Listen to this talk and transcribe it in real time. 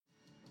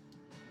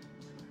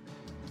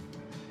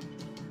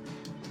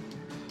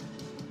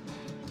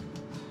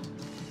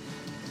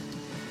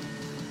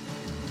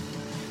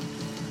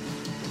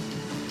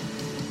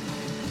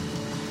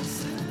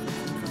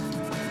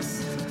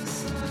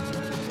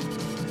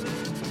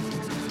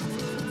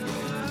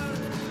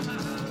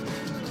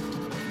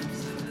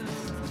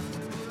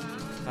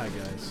Hi,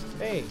 guys.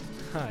 Hey,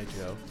 Hi,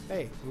 Joe.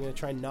 hey, I'm going to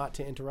try not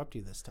to interrupt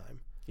you this time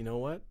You know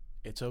what?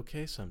 It's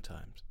okay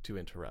sometimes to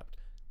interrupt.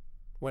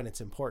 when it's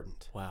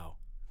important. Wow.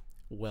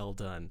 Well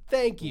done.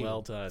 Thank you.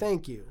 Well done.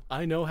 Thank you.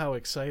 I know how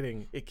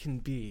exciting it can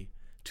be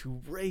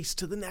to race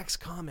to the next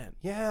comment.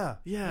 Yeah.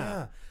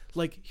 Yeah.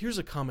 Like, here's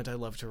a comment I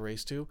love to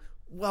race to.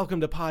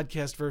 Welcome to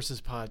Podcast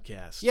versus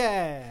Podcast.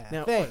 Yeah.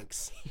 Now-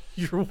 Thanks.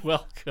 You're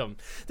welcome.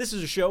 This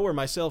is a show where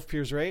myself,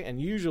 Piers Ray,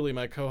 and usually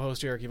my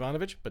co-host Eric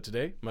Ivanovich, but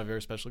today, my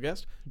very special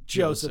guest,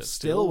 Joseph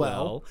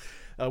Stillwell.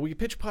 We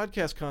pitch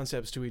podcast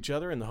concepts to each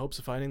other in the hopes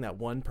of finding that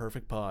one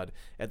perfect pod.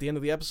 At the end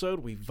of the episode,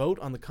 we vote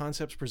on the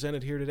concepts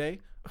presented here today,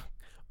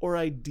 or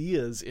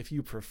ideas if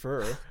you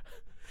prefer.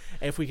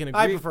 And if we can agree...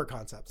 I prefer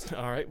concepts.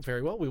 All right,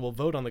 very well. We will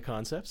vote on the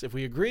concepts. If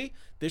we agree,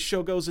 this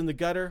show goes in the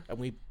gutter, and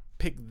we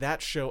pick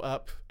that show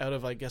up out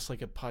of, I guess,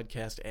 like a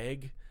podcast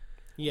egg.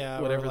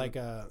 Yeah, Whatever or like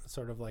a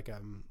sort of like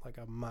a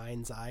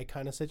mind's eye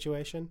kind of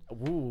situation.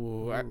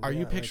 Ooh, are yeah, you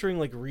like- picturing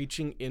like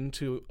reaching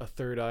into a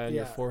third eye on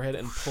your Yeah. forehead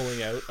and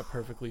pulling out a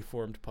perfectly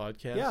formed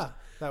podcast? Yeah,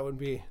 that would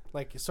be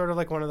like sort of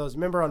like one of those.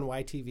 Remember on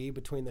YTV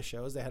between the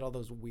shows, they had all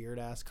those weird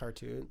ass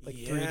cartoon, like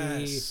 3D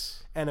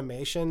Yes.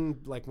 animation,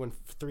 like when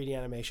 3D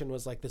animation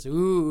was like this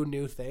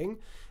new thing.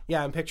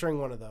 Yeah, I'm picturing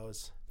one of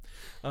those.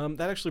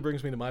 That actually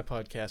brings me to my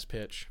podcast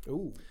pitch.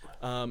 Ooh.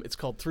 It's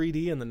called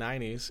 3D in the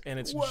 90s, and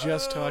it's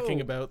just talking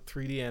Whoa. about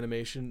 3D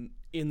animation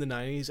in the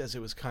 90s as it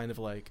was kind of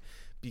like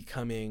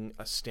becoming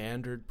a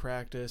standard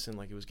practice and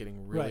like it was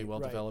getting really Right, well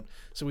right. developed.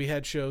 So we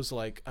had shows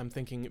like, I'm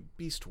thinking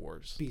Beast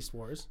Wars. Beast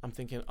Wars. I'm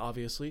thinking,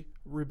 obviously,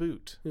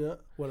 Reboot. Yeah.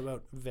 What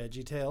about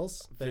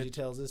VeggieTales? Veg-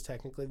 VeggieTales is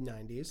technically the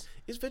 90s.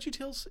 Is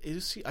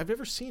VeggieTales? I've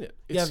never seen it.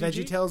 Yeah, It's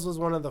CG? VeggieTales was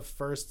one of the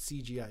first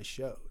CGI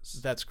shows.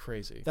 That's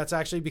crazy. That's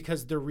actually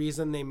because the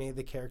reason they made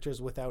the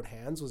characters without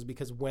hands was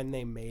because when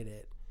they made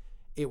it,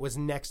 it was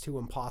next to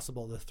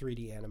impossible to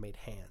 3D animate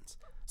hands.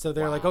 So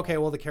they're like, Wow. okay,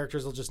 well, the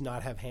characters will just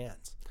not have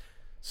hands.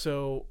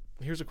 So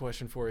here's a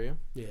question for you.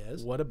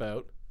 Yes. What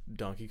about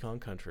Donkey Kong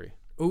Country,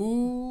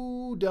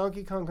 Ooh,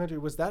 Donkey Kong Country.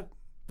 Was that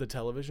the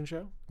television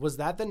show? the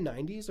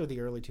 90s or the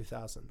early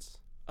 2000s?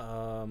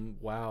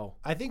 Wow.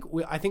 I think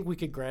we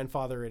could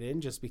grandfather it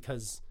in just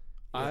because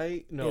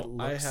I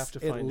have to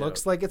find it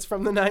looks out. like it's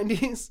from the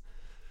 90s.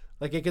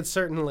 Like it could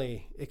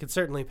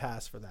certainly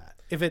pass for that.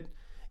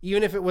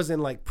 Even if it was in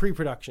like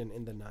pre-production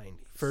in the 90s.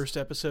 First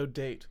episode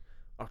date,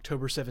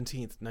 October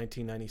 17th,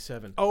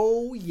 1997.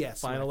 Oh,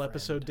 yes. Final my friend.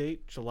 episode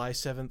date, July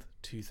 7th,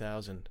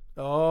 2000.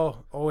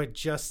 Oh, it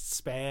just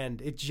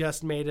spanned. It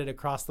just made it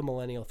across the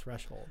millennial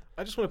threshold.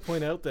 I just want to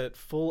point out that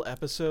full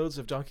episodes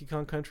of Donkey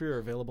Kong Country are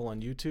available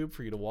on YouTube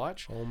for you to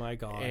watch. Oh my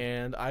god.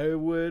 And I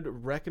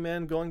would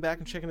recommend going back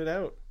and checking it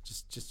out.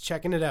 Just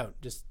checking it out.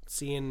 Just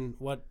seeing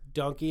what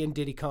Donkey and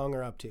Diddy Kong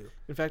are up to.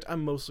 In fact,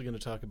 I'm mostly going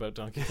to talk about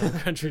Donkey Kong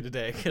Country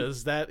today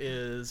because that's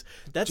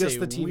Just a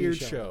the TV weird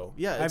show. show.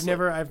 Yeah, I it's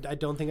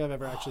don't think I've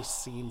ever actually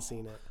seen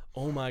it.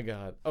 oh my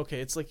god. Okay,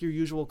 it's like your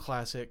usual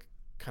classic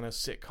kind of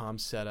sitcom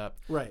setup.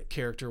 Right.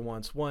 Character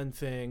wants one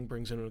thing,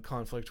 brings him into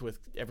conflict with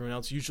everyone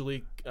else.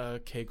 Usually,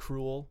 K.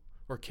 Cruel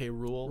or K.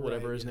 Rule,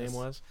 whatever Right, his yes. name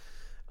was.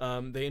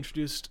 They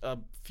introduced a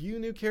few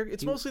new characters.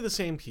 It's mostly the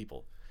same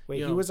people. Wait,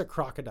 You he know- was a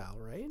crocodile,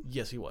 right?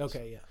 Yes, he was.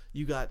 Okay, yeah.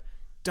 You got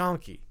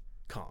Donkey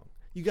Kong.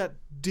 You got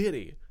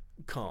Diddy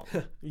Kong.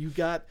 You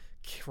got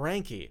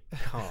Cranky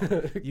Kong.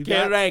 You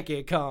Can't got rank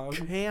it, Kong.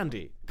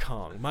 Candy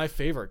Kong. My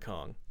favorite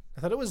Kong.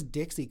 I thought it was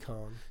Dixie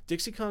Kong.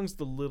 Dixie Kong's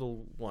the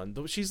little one.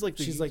 She's the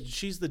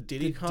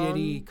Diddy The Kong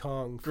Diddy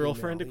Kong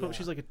girlfriend. female, yeah.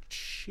 She's like a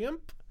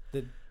chimp, the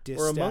or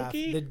a distaff,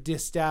 monkey? the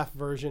distaff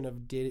version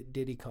of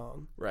Diddy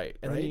Kong. right?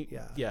 And Right? then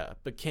Yeah. yeah.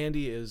 But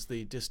Candy is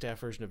the distaff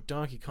version of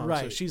Donkey Kong, so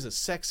Right. she's a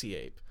sexy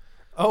ape.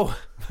 Oh,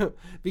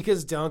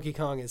 because Donkey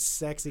Kong is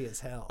sexy as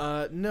hell.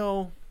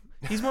 No,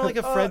 he's more like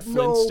a Fred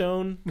No.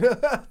 Flintstone,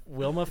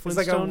 Wilma It's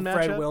like a Flintstone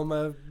Fred matchup.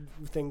 Wilma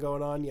thing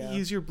going on. Yeah,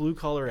 He's your blue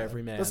collar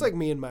everyman. that's like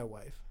me and my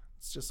wife.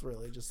 It's just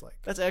really just like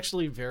That's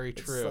actually very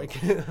it's true. like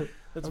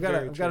That's I've got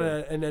very true.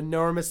 an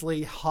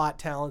enormously hot,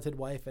 talented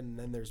wife, and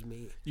then there's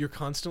me. You're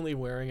constantly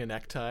wearing a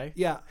necktie,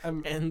 Yeah,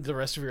 and the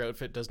rest of your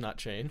outfit does not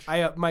change.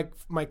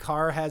 my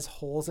car has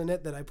holes in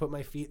it that I put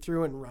my feet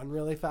through and run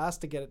really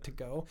fast to get it to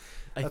go.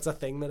 That's a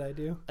thing that I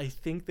do. I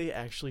think they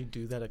actually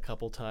do that a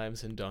couple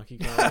times in Donkey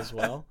Kong as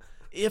well.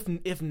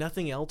 If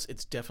nothing else,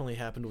 it's definitely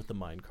happened with the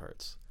mine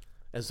carts.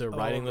 As they're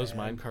riding those man.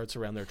 mine carts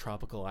around their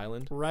tropical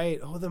island. Right.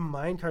 Oh, the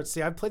minecart.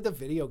 See, I've played the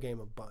video game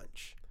a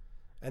bunch.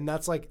 And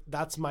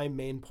that's my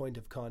main point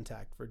of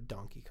contact for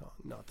Donkey Kong,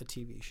 not the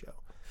TV show.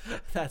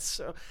 That's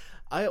so.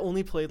 I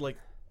only played like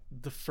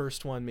the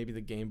first one, maybe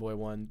the Game Boy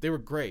one. They were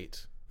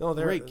great. No,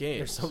 they're Great They're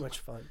games. so much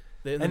fun.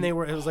 They It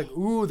was like,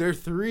 ooh, they're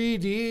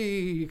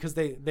 3D because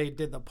they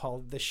did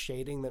the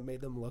shading that made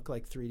them look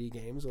like 3D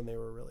games when they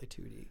were really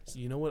 2D.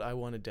 You know what I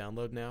want to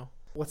download now?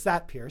 What's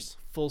that, Pierce?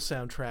 Full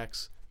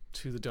soundtracks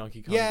to the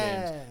Donkey Kong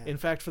Yeah. games. In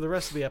fact, for the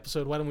rest of the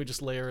episode, why don't we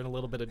just layer in a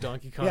little bit of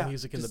Donkey Kong Yeah,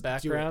 music in the just do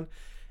it. background?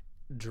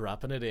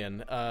 Dropping it in.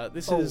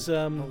 This Oh, is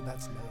oh,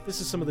 that's nice.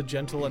 this is some of the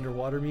gentle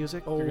underwater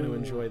music. You're going to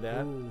enjoy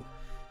that. Ooh.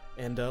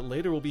 And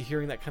later we'll be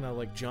hearing that kind of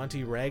like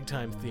jaunty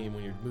ragtime theme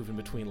when you're moving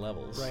between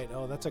levels. Right.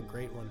 Oh, that's a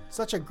great one.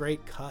 Such a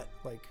great cut.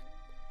 Like,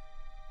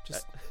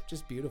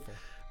 just beautiful.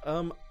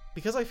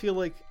 Because I feel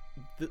like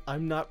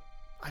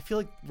I feel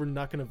like we're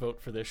not going to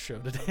vote for this show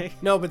today.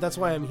 No, but that's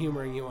why I'm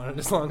humoring you on it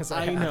as long as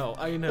I have. I know.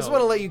 I just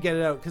want to let you get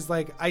it out because,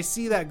 like, I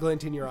see that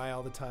glint in your eye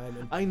all the time.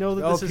 And I know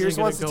that this Pierce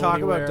isn't wants going to go talk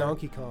anywhere. about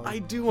Donkey Kong. I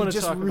do want to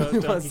talk really about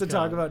Donkey wants to Kong.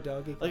 talk about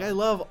Donkey Kong. Like, I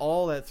love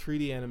all that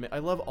 3D anime. I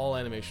love all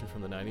animation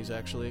from the 90s.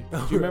 Actually, Oh,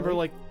 do you remember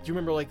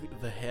really?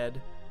 the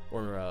Head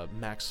or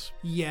Max?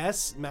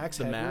 Yes, Max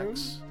The Headroom?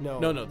 Max?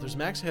 No. There's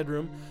Max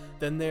Headroom.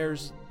 Then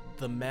there's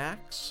the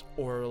Max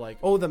or like.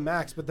 Oh, the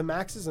Max, but the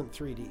Max isn't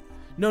 3D.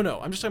 No.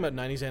 I'm just talking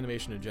about 90s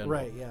animation in general.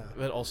 Right, yeah.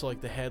 But also like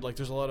the Head. Like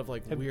there's a lot of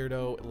like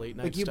weirdo late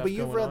night stuff But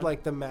you've going read on.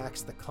 like the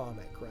Max the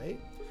comic, right?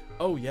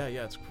 Oh yeah,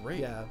 it's great.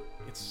 Yeah.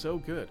 It's so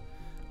good.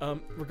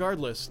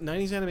 Regardless,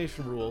 90s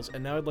animation rules,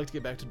 and now I'd like to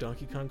get back to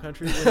Donkey Kong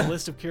Country with a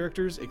list of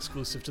characters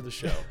exclusive to the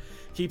show.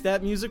 Keep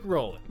that music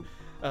rolling.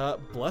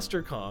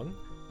 Bluster Kong,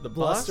 the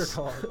Bluster boss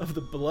Kong. of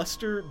the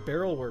Bluster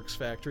Barrel Works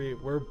factory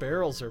where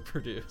barrels are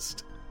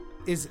produced.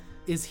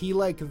 Is he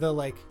like the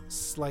like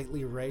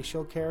slightly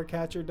racial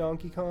caricature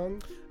Donkey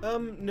Kong?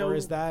 No. Or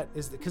is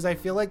because I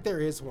feel like there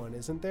is one,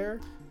 isn't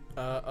there?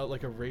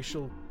 Like a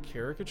racial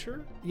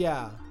caricature?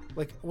 Yeah.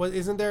 Like, what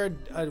isn't there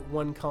a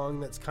one Kong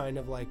that's kind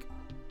of like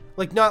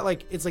not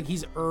like it's like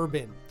he's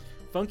urban.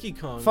 Funky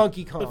Kong.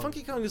 But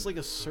Funky Kong is like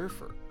a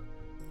surfer.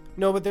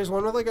 No, but there's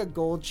one with like a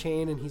gold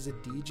chain and he's a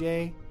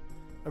DJ.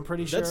 I'm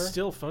pretty sure. That's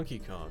still Funky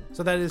Kong.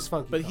 So that is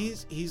Funky But Kong.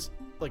 he's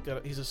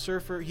like he's a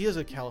surfer. He has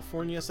a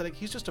California aesthetic.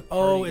 He's just a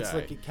party Oh, it's guy.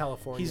 like a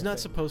California. He's not thing.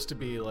 supposed to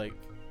be like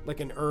Like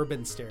an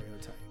urban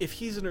stereotype. if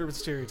he's an urban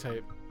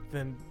stereotype,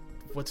 then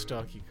what's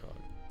Donkey Kong?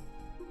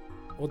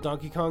 Well,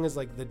 Donkey Kong is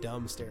like the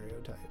dumb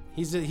stereotype.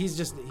 He's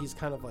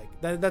kind of like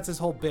that's his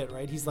whole bit,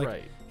 right? He's like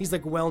Right. he's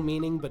like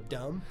well-meaning but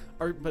dumb.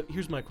 But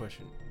here's my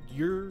question: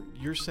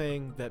 You're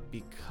saying that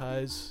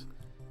because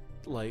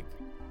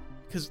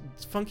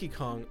Funky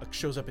Kong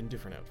shows up in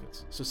different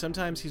outfits. So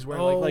sometimes he's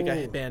wearing like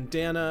a Oh.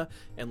 bandana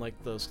and like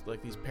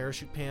these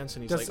parachute pants,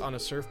 and he's Does- like on a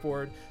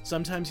surfboard.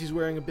 Sometimes he's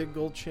wearing a big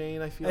gold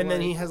chain. I feel And like.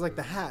 then he has like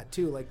the hat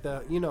too, like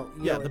the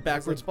the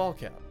backwards ball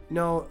cap.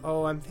 No,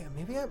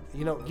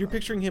 You're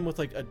picturing him with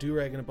like a do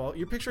rag and a ball.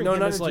 You're picturing no, him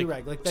not as a like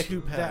do-rag, like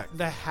two pack.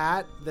 the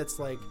hat that's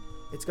like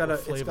it's got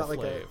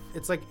Flav.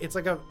 it's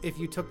like a if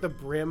you took the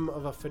brim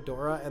of a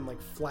fedora and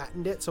like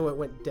flattened it so it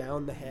went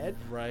down the head.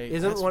 Right.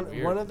 Isn't that's one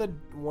weird. of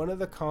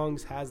the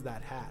Kongs has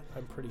that hat?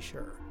 I'm pretty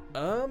sure.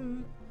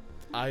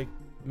 I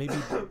maybe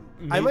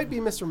I might be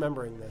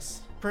misremembering this.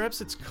 Perhaps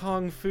it's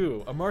Kung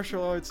Fu, a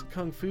martial arts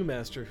kung fu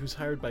master who's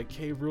hired by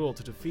K. Rool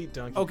to defeat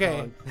Donkey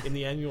Kong in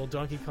the annual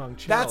Donkey Kong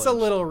Challenge. That's a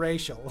little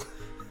racial.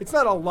 It's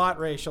not a lot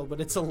racial, but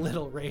it's a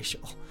little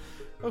racial.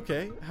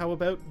 Okay, how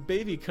about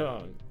Baby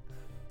Kong?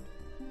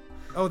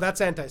 Oh,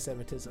 that's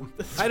anti-Semitism.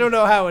 I don't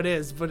know how it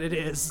is, but it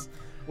is.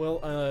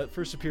 Well,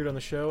 first appeared on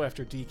the show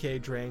after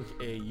DK drank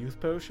a youth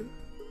potion,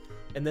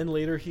 and then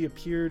later he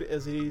appeared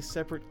as a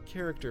separate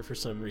character for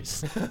some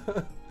reason.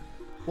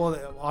 Well,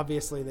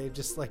 obviously they've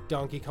just like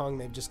Donkey Kong.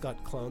 They've just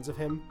got clones of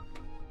him,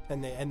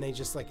 and they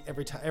just like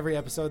every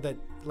episode that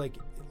like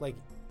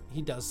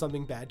he does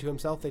something bad to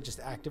himself, they just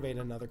activate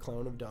another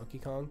clone of Donkey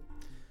Kong.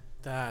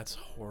 That's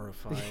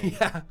horrifying.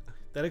 Yeah,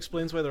 That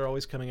explains why they're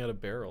always coming out of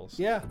barrels.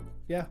 yeah.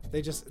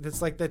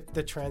 It's like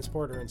the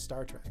transporter in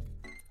Star Trek.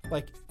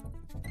 Like,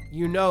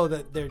 you know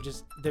that they're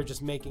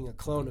just making a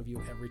clone of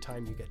you every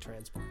time you get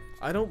transported.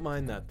 I don't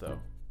mind that though.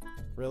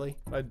 Really?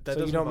 That So you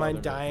doesn't don't mind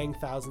bother me. dying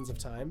thousands of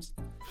times?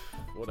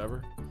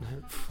 Whatever.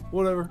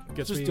 Whatever.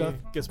 Gets Just me death.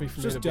 gets me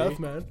from Just A to B. death,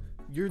 man.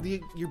 You're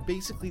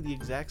basically the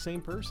exact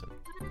same person.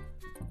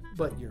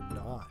 But you're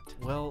not.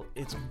 Well,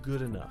 it's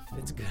good enough.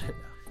 It's good enough.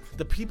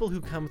 The people who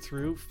come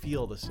through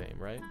feel the same,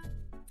 right?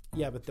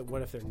 Yeah, but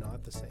what if they're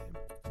not the same?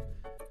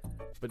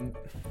 But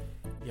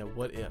yeah,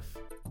 what if?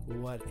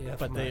 What if?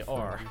 But my they friend?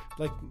 are.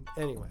 Like,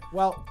 anyway.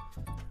 Well,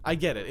 I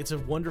get it. It's a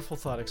wonderful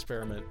thought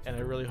experiment, and I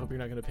really hope you're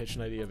not going to pitch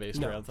an idea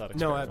based around thought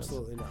no, experiments.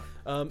 absolutely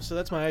not. So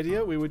that's my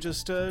idea. We would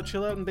just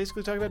chill out and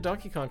basically talk about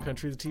Donkey Kong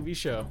Country, the TV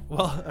show.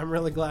 Well, I'm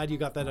really glad you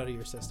got that out of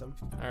your system.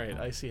 All right,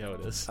 I see how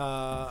it is.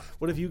 I'm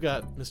What have you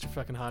got, Mr.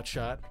 Fucking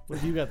Hotshot? What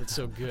have you got that's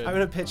so good? going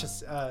to pitch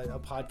a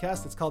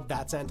podcast. It's called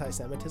That's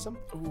Anti-Semitism.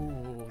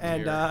 Ooh,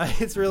 And dear.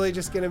 it's really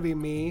just going to be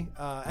me.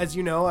 As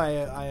you know,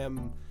 I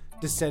am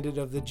descended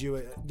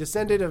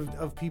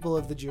of people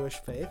of the Jewish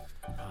faith.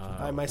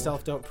 I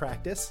myself don't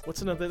practice.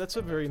 What's another? That's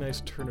a very nice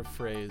turn of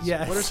phrase.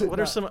 Yes. What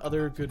are some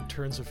other good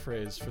turns of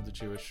phrase for the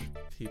Jewish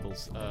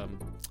peoples?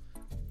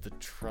 The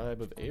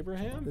tribe of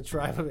Abraham. The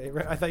tribe of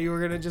Abraham. I thought you were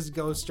going to just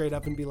go straight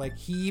up and be like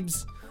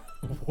Hebes.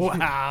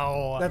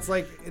 Wow. That's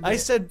like I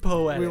said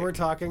poetic. we were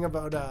talking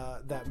about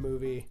that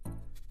movie,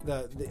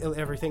 the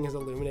Everything is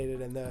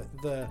Illuminated, and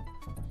the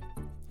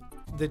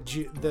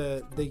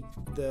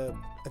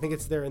I think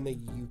it's there in the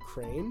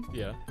Ukraine,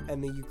 Yeah.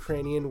 and the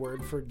Ukrainian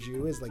word for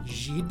Jew is like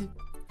Žid,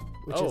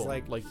 which is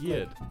like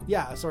Yid.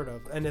 yeah, sort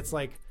of, and it's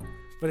like,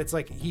 but it's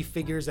like he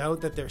figures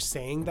out that they're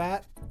saying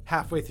that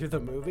halfway through the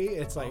movie.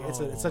 It's like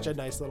it's such a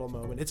nice little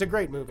moment. It's a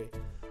great movie.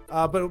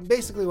 But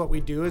basically what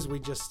we do is we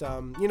just,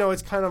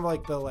 it's kind of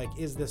like the,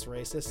 Is This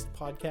Racist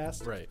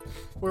podcast? Right.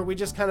 Where we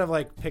just kind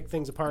of, pick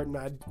things apart, and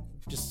I'd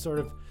just sort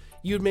of,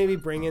 you'd maybe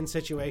bring in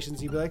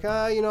situations. You'd be like,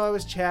 I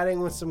was chatting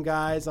with some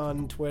guys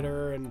on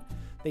Twitter, and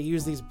they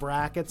use these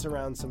brackets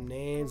around some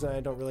names, and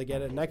I don't really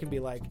get it. And I could be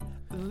like,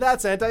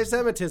 that's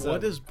anti-Semitism.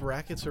 What does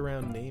brackets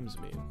around names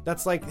mean?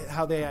 That's,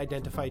 how they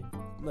identify,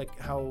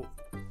 how...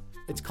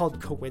 It's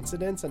called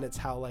coincidence, and it's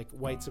how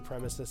white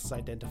supremacists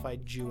identify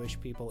Jewish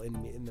people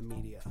in the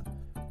media.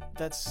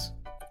 That's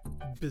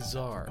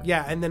bizarre.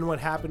 Yeah, and then what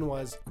happened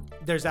was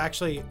there's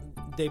actually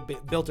they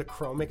built a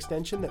Chrome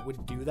extension that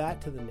would do that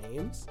to the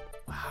names.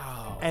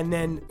 Wow. And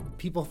then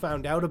people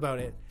found out about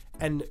it,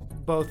 and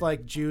both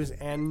Jews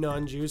and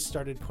non-Jews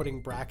started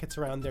putting brackets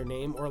around their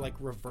name, or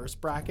reverse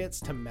brackets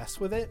to mess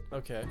with it.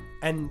 Okay.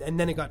 And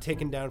then it got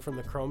taken down from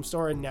the Chrome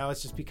store, and now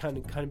it's just kind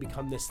of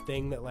become this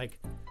thing that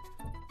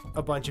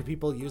a bunch of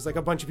people use.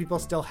 A bunch of people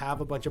still have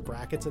a bunch of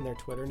brackets in their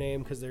Twitter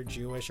name because they're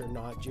Jewish or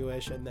not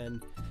Jewish. And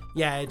then,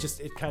 yeah, it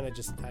kind of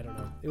I don't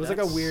know. It was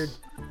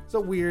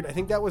weird. I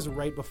think that was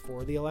right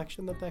before the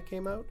election that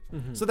came out.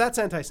 Mm-hmm. So that's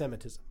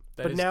anti-Semitism.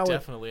 That is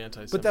definitely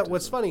anti-Semitism. But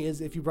what's funny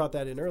is if you brought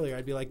that in earlier,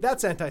 I'd be like,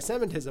 that's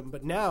anti-Semitism.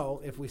 But now,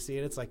 if we see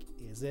it, it's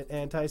is it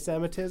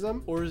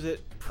anti-Semitism? Or is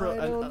it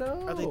I don't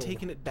know. Are they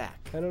taking it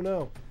back? I don't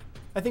know.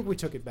 I think we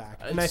took it back.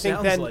 I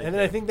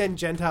think then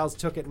Gentiles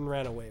took it and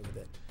ran away with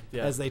it.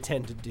 Yeah. As they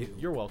tend to do.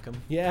 You're welcome.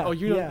 Yeah. Oh,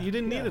 you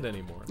didn't need it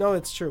anymore. No,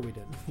 it's true. We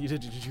didn't. You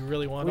did? Did you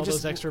really want all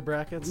those extra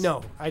brackets?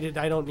 No, I did.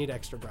 I don't need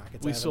extra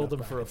brackets. We sold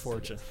them for a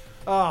fortune.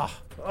 Oh,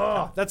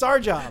 that's our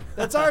job.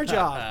 That's our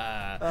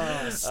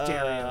job.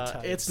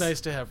 Stereotypes. It's nice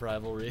to have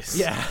rivalries.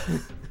 Yeah.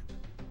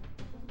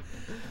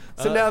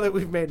 So now that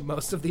we've made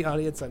most of the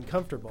audience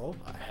uncomfortable,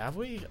 have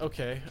we?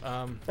 Okay.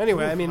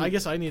 Anyway, I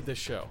guess I need this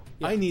show.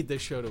 Yeah. I need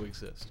this show to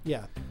exist.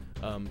 Yeah.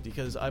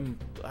 Because I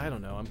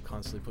don't know. I'm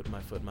constantly putting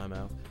my foot in my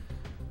mouth.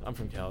 I'm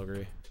from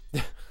Calgary.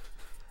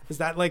 Is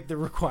that the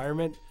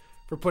requirement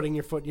for putting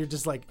your foot? You're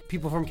just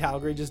people from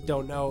Calgary just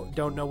don't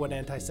know what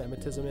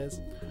anti-Semitism is,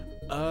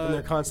 and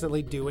they're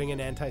constantly doing an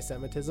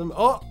anti-Semitism.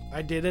 Oh,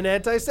 I did an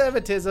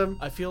anti-Semitism.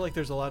 I feel like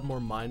there's a lot more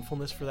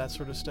mindfulness for that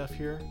sort of stuff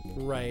here.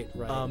 Right.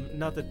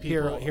 Not that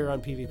people here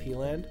on PvP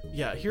land.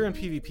 Yeah, here on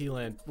PvP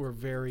land, we're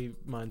very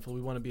mindful. We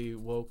want to be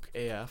woke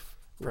AF.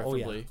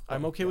 Preferably. Oh, yeah.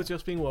 I'm okay with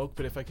just being woke,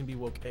 but if I can be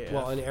woke AF.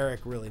 Well, and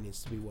Eric really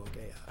needs to be woke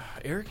AF.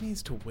 Eric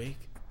needs to wake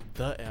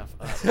the F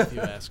up, if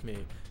you ask me.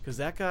 Because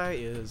that guy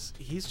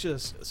he's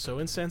just so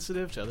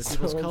insensitive to other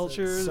people's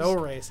cultures. So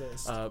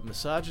racist.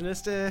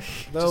 Misogynistic.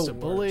 Just a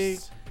bully.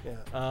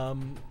 Yeah.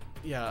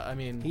 Yeah, I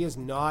mean... He is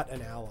not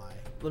an ally.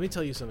 Let me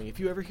tell you something. If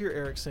you ever hear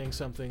Eric saying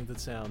something that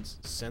sounds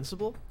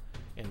sensible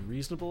and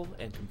reasonable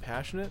and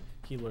compassionate,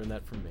 he learned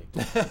that from me.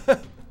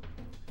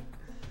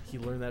 He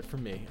learned that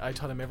from me. I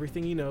taught him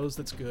everything he knows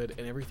that's good,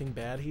 and everything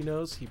bad he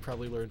knows, he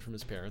probably learned from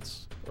his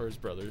parents or his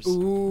brothers.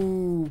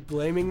 Ooh,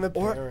 blaming the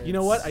parents. Or, you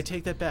know what? I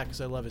take that back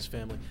because I love his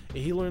family.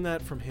 He learned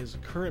that from his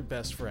current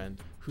best friend,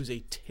 who's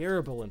a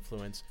terrible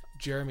influence,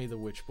 Jeremy the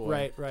Witch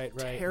Boy. Right.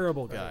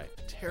 Terrible guy. Right.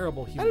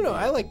 Terrible human I don't know.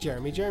 being. I like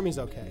Jeremy. Jeremy's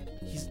okay.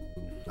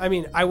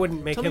 I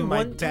wouldn't make him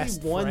my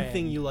best friend. Tell me one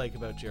thing you like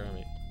about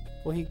Jeremy.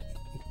 Well, he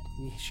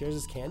shares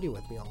his candy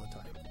with me all the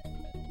time.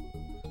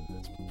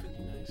 That's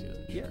pretty nice. He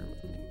doesn't share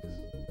with me.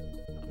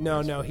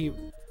 No, he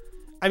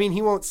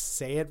won't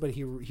say it, but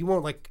he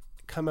won't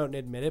come out and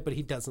admit it, but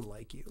he doesn't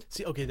like you.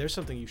 See, okay, there's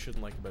something you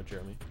shouldn't like about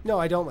Jeremy. No,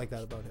 I don't like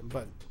that about him,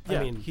 but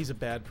yeah, he's a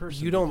bad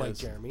person. You don't like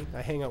Jeremy.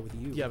 I hang out with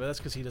you. Yeah, but that's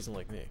because he doesn't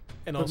like me.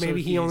 And but also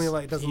maybe he only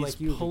doesn't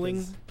like you. He's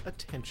pulling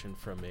attention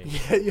from me.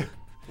 Yeah.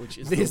 Which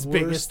is his the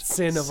biggest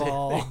sin of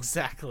all.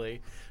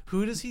 Exactly.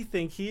 Who does he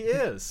think he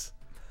is?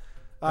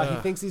 He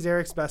thinks he's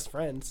Eric's best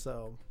friend,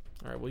 so...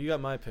 All right, well, you got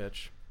my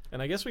pitch.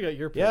 And I guess we got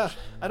your pitch. Yeah.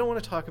 I don't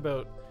want to talk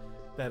about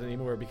that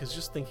anymore because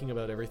just thinking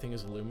about everything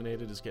is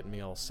illuminated is getting me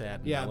all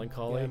sad and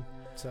melancholy. Yeah.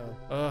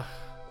 So...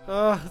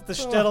 the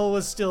shtetl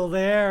was still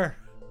there.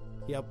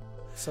 Yep.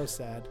 So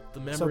sad.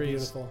 The memories, so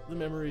beautiful. The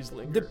memories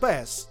linger. The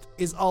best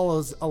is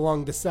always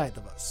along the side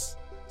of us.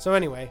 So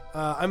anyway,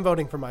 I'm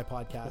voting for my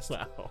podcast.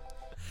 Wow.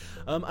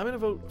 I'm going to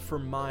vote for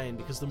mine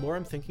because the more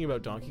I'm thinking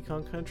about Donkey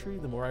Kong Country,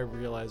 the more I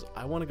realize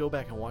I want to go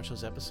back and watch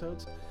those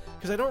episodes.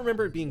 Because I don't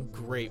remember it being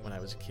great when I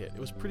was a kid. It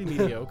was pretty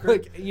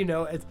mediocre.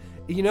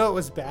 It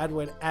was bad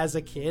when, as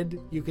a kid,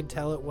 you could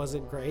tell it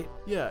wasn't great.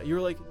 Yeah, you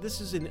were like, this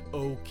is an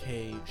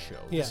okay show.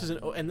 Yeah. This is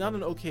and not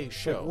an okay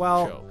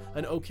show.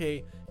 An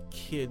okay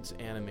kids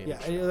animated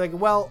show. And you're like,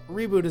 well,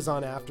 reboot is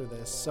on after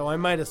this, so I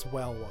might as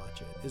well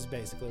watch it. Is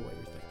basically what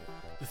you're thinking.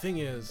 The thing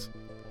is,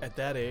 at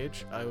that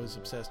age, I was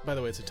obsessed. By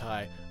the way, it's a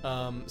tie.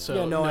 I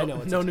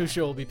know. No new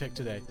show will be picked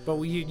today.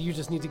 But you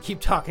just need to keep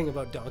talking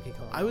about Donkey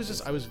Kong. I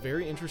was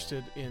very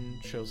interested in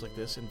shows like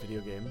this in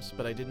video games,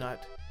 but I did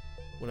not.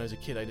 When I was a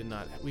kid,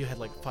 we had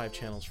like 5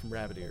 channels from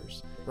Rabbit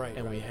Ears, right?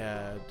 And we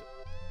had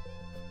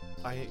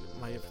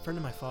my friend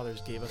of my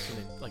father's gave us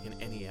an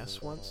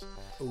NES once,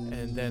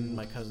 and then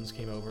my cousins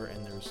came over,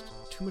 and there was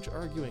too much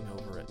arguing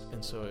over it,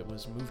 and so it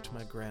was moved to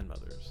my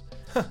grandmother's,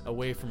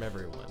 away from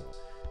everyone.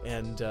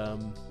 And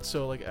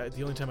so like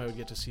the only time I would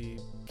get to see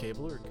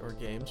cable or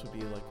games would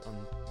be like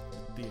on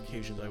the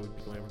occasions I would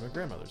be going over to my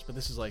grandmother's. But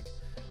this is like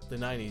the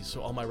 90s,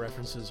 so all my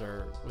references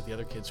are with the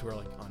other kids who are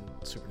like on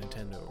Super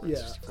Nintendo or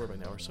 64 by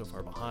now, are so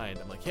far behind.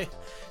 I'm like, hey,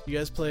 you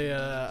guys play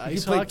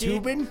ice hockey? You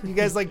play Tubin? You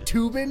guys like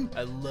Tubin?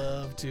 I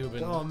love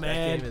Tubin. Oh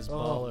man, that game is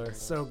baller.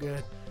 So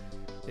good.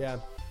 Yeah.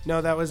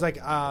 No, that was like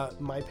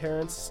my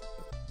parents.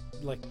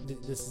 Like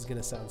this is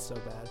gonna sound so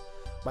bad.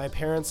 My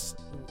parents,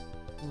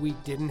 we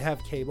didn't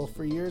have cable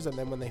for years, and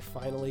then when they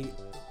finally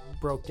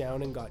broke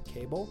down and got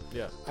cable,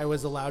 I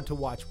was allowed to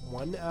watch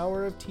 1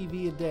 hour of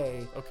TV a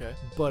day. Okay.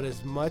 But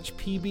as much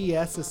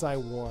PBS as I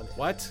wanted.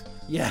 What?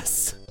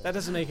 Yes. That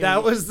doesn't make any...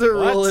 That was the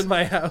rule in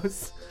my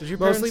house. Did your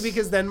Mostly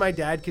because then my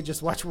dad could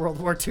just watch World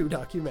War II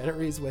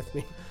documentaries with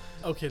me.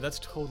 Okay, that's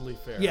totally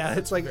fair. Yeah,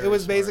 it's like, it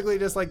was basically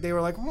just like, they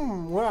were like,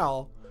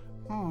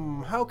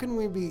 how can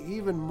we be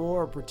even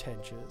more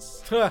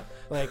pretentious?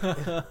 like,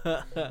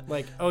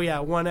 oh yeah,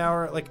 1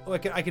 hour.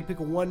 Like I could pick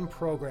one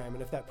program,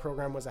 and if that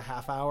program was a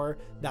half hour,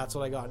 that's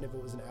what I got. And if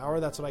it was an hour,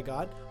 that's what I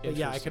got. But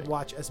yeah, I could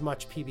watch as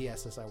much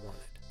PBS as I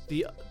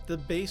wanted. The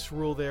base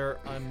rule there,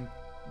 I'm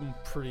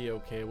pretty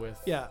okay with.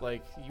 Yeah.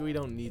 Like, we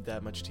don't need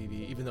that much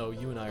TV, even though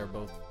you and I are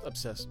both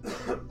obsessed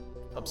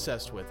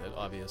with it,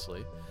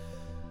 obviously.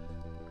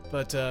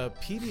 But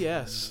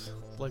PBS,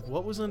 like,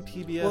 what was on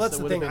PBS? Well, that's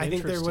that the thing. I think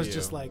interest there was you?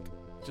 just like,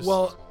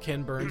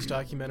 Ken Burns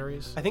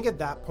documentaries. I think at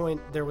that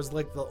point there was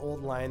like the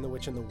old Lion, the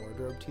Witch, and the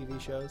Wardrobe TV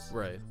shows,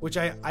 right? Which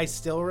I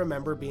still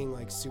remember being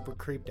like super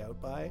creeped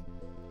out by.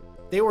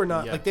 They were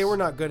not like, they were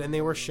not good, and they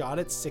were shot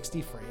at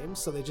 60 frames,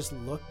 so they just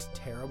looked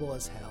terrible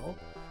as hell.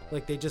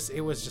 Like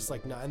it was just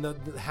like not. And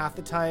the half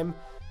the time,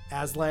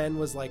 Aslan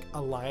was like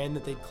a lion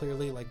that they'd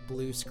clearly like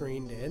blue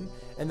screened in,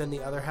 and then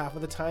the other half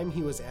of the time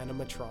he was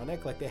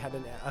animatronic. Like they had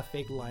a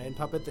fake lion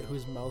puppet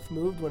whose mouth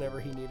moved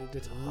whenever he needed to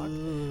talk,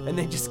 and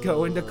they just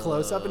go into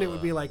close up, and it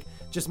would be like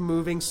just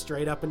moving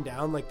straight up and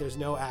down. Like there's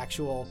no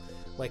actual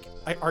like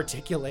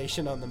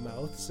articulation on the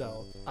mouth.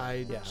 So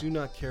I do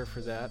not care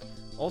for that.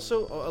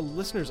 Also,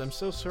 listeners, I'm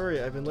so sorry.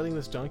 I've been letting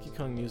this Donkey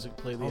Kong music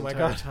play the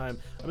entire time.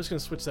 I'm just going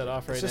to switch that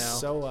off right now.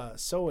 It's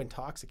just so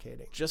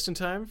intoxicating. Just in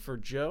time for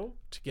Joe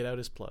to get out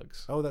his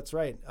plugs. Oh, that's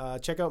right.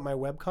 Check out my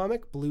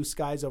webcomic, Blue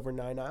Skies Over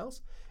 9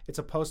 Isles. It's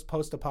a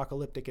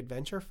post-apocalyptic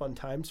adventure, fun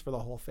times for the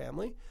whole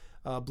family.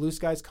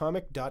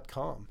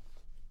 BlueSkiesComic.com.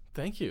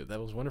 Thank you.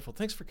 That was wonderful.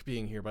 Thanks for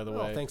being here, by the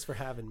way. Thanks for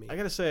having me. I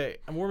got to say,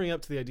 I'm warming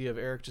up to the idea of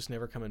Eric just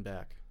never coming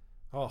back.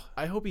 Oh,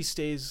 I hope he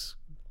stays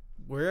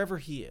wherever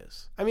he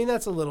is. I mean,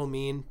 that's a little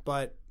mean,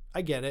 but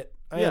I get it.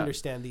 I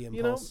understand the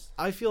impulse. You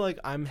know, I feel like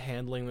I'm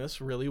handling this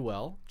really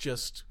well,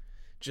 just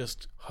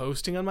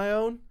hosting on my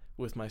own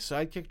with my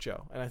sidekick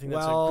Joe, and I think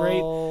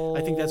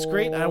that's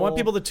great. And I want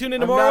people to tune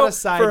in tomorrow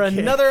for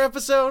another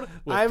episode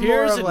with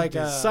Piers and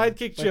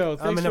sidekick Joe.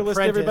 Thanks for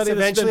listening, everybody.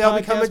 Eventually, I'll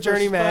become a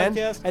journeyman,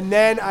 and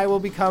then I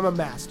will become a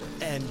master.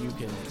 And you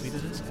can tweet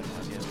at us at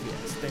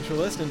Podcast PS. Thanks for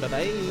listening. Bye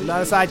bye. I'm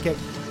not a sidekick.